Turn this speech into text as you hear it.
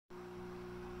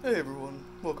Hey everyone,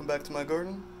 welcome back to my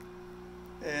garden,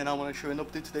 and I want to share an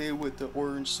update today with the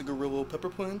orange cigarillo pepper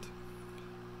plant.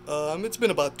 It's been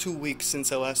about 2 weeks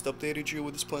since I last updated you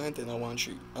with this plant, and I want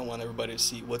everybody to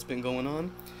see what's been going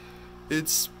on.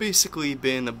 It's basically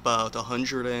been about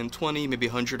 120, maybe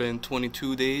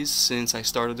 122 days since I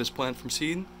started this plant from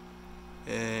seed,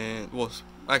 and well,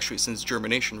 actually since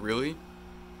germination really,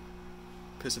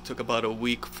 because it took about a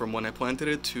week from when I planted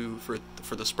it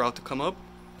for the sprout to come up.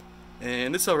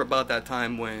 And it's about that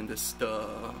time when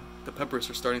the peppers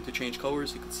are starting to change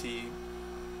colors. You can see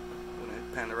when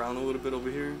I pan around a little bit over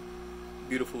here,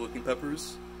 beautiful looking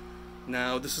peppers.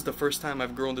 Now this is the first time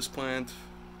I've grown this plant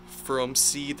from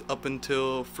seed up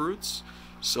until fruits,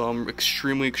 so I'm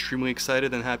extremely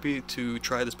excited and happy to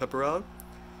try this pepper out.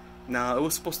 Now it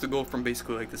was supposed to go from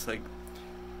basically like this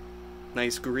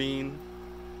nice green,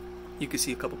 you can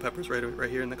see a couple peppers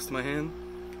right here next to my hand,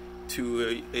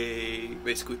 to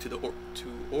basically to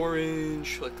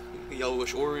orange, like a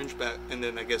yellowish orange back, and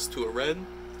then I guess to a red.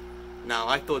 Now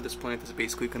I thought this plant is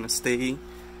basically gonna stay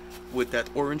with that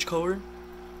orange color,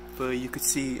 but you could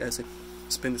see as I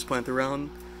spin this plant around,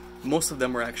 most of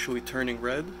them are actually turning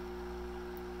red.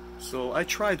 So I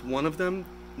tried one of them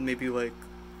maybe like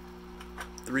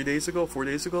 4 days ago,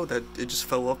 that it just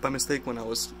fell off by mistake when I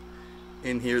was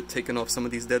in here taking off some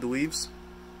of these dead leaves.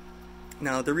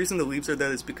 Now the reason the leaves are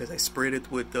dead is because I sprayed it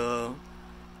with the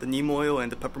neem oil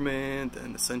and the peppermint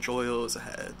and essential oils I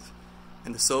had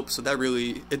and the soap, so that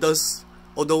really, it does,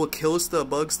 although it kills the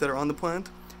bugs that are on the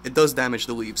plant, it does damage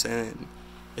the leaves, and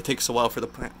it takes a while for the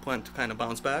plant to kind of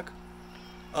bounce back.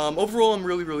 Overall I'm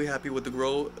really happy with the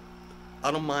grow.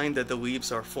 I don't mind that the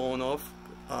leaves are falling off.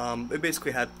 It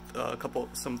basically had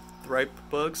some thripe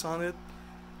bugs on it,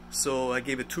 so I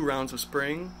gave it 2 rounds of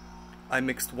spraying. I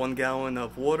mixed 1 gallon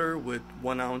of water with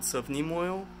 1 ounce of neem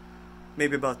oil,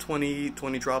 maybe about 20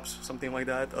 drops, something like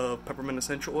that, of peppermint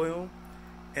essential oil,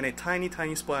 and a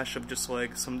tiny splash of just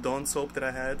like some Dawn soap that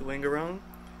I had laying around,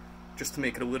 just to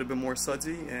make it a little bit more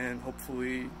sudsy and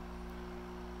hopefully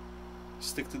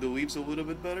stick to the leaves a little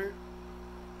bit better.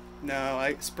 Now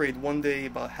I sprayed one day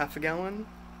about half a gallon,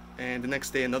 and the next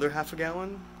day another half a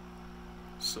gallon,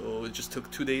 so it just took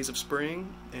 2 days of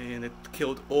spraying, and it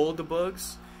killed all the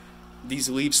bugs. These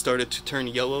leaves started to turn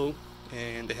yellow,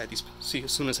 and they had these, see,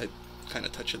 as soon as I kind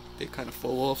of touch it, they kind of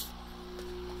fall off.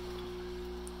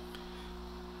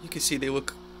 You can see they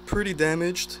look pretty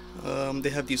damaged. They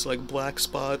have these like black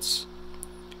spots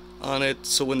on it,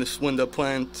 so when the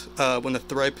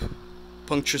thripe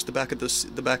punctures the back of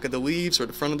the leaves or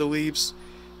the front of the leaves,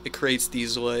 it creates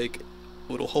these like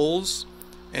little holes,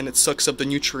 and it sucks up the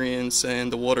nutrients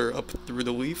and the water up through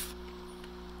the leaf.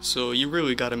 So you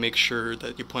really got to make sure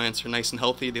that your plants are nice and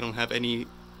healthy, they don't have any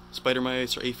spider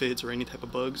mites or aphids or any type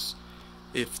of bugs.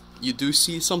 If you do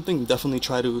see something, definitely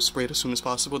try to spray it as soon as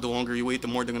possible. The longer you wait, the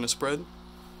more they're going to spread.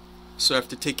 So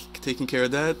after taking care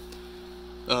of that,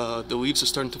 the leaves are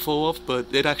starting to fall off,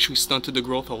 but it actually stunted the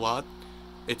growth a lot.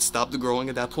 It stopped the growing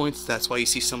at that point. That's why you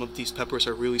see some of these peppers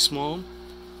are really small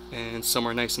and some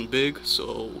are nice and big.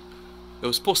 So it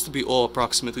was supposed to be all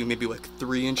approximately maybe like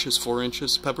 3 inches, 4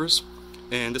 inches peppers.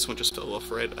 And this one just fell off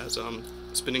right as I'm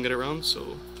spinning it around,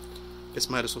 so I guess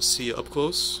might as well see it up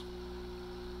close.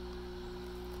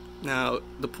 Now,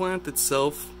 the plant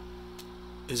itself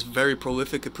is very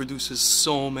prolific. It produces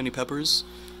so many peppers.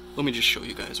 Let me just show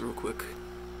you guys real quick.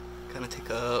 Kind of take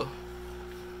a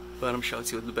bottom shot,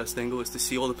 see what the best angle is to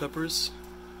see all the peppers.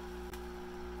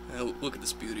 Now, look at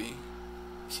this beauty.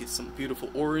 You see some beautiful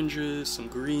oranges, some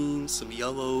greens, some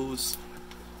yellows.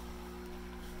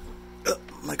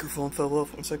 Microphone fell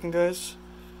off. 1 second, guys.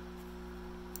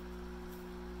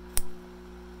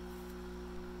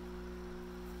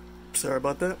 Sorry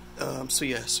about that. So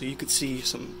yeah, so you could see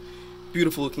some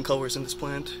beautiful looking colors in this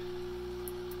plant,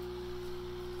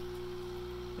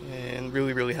 and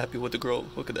really happy with the growth.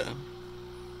 Look at that,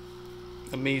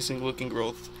 amazing looking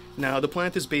growth. Now the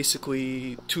plant is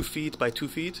basically 2 feet by 2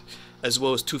 feet, as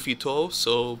well as 2 feet tall,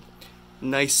 so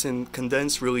nice and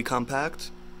condensed, really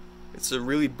compact. It's a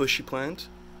really bushy plant,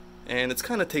 and it's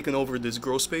kind of taken over this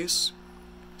grow space.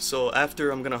 So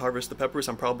after I'm gonna harvest the peppers,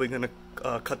 I'm probably gonna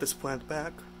cut this plant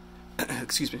back.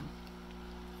 Excuse me,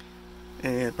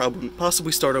 and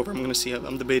possibly start over. I'm gonna see.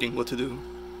 I'm debating what to do.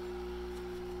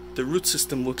 The root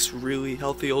system looks really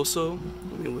healthy also.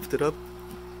 Let me lift it up.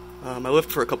 I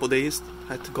left for a couple days.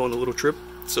 I had to go on a little trip,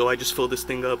 so I just filled this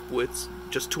thing up with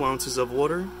just 2 ounces of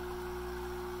water.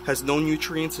 Has no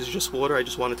nutrients, it's just water. I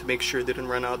just wanted to make sure it didn't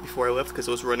run out before I left, because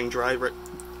it was running dry right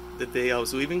the day I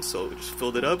was leaving, so I just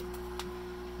filled it up.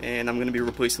 And I'm going to be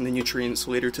replacing the nutrients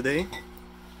later today.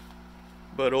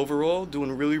 But overall,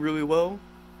 doing really well.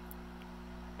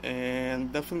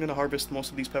 and definitely going to harvest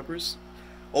most of these peppers.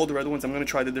 All the red ones, I'm going to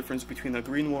try the difference between a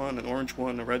green one, an orange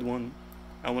one, a red one.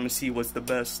 I want to see what's the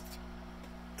best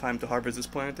time to harvest this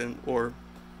plant, or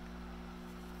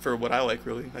for what I like,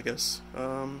 really, I guess.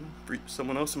 For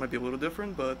someone else it might be a little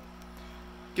different, but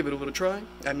give it a little try.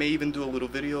 I may even do a little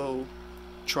video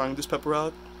trying this pepper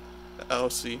out. I'll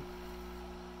see.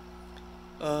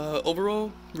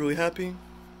 Overall, really happy.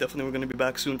 Definitely we're going to be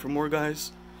back soon for more,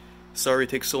 guys. Sorry it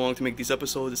takes so long to make these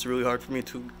episodes. It's really hard for me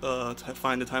to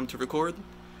find the time to record.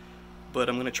 But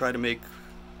I'm going to try to make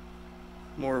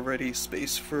more ready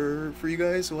space for you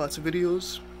guys. Lots of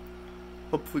videos.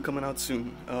 Hopefully coming out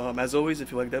soon. As always,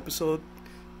 if you liked the episode,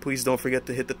 please don't forget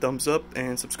to hit the thumbs up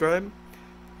and subscribe.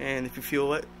 And if you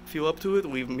feel up to it,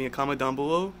 leave me a comment down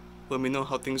below. Let me know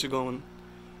how things are going.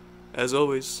 As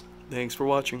always, thanks for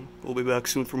watching. We'll be back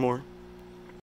soon for more.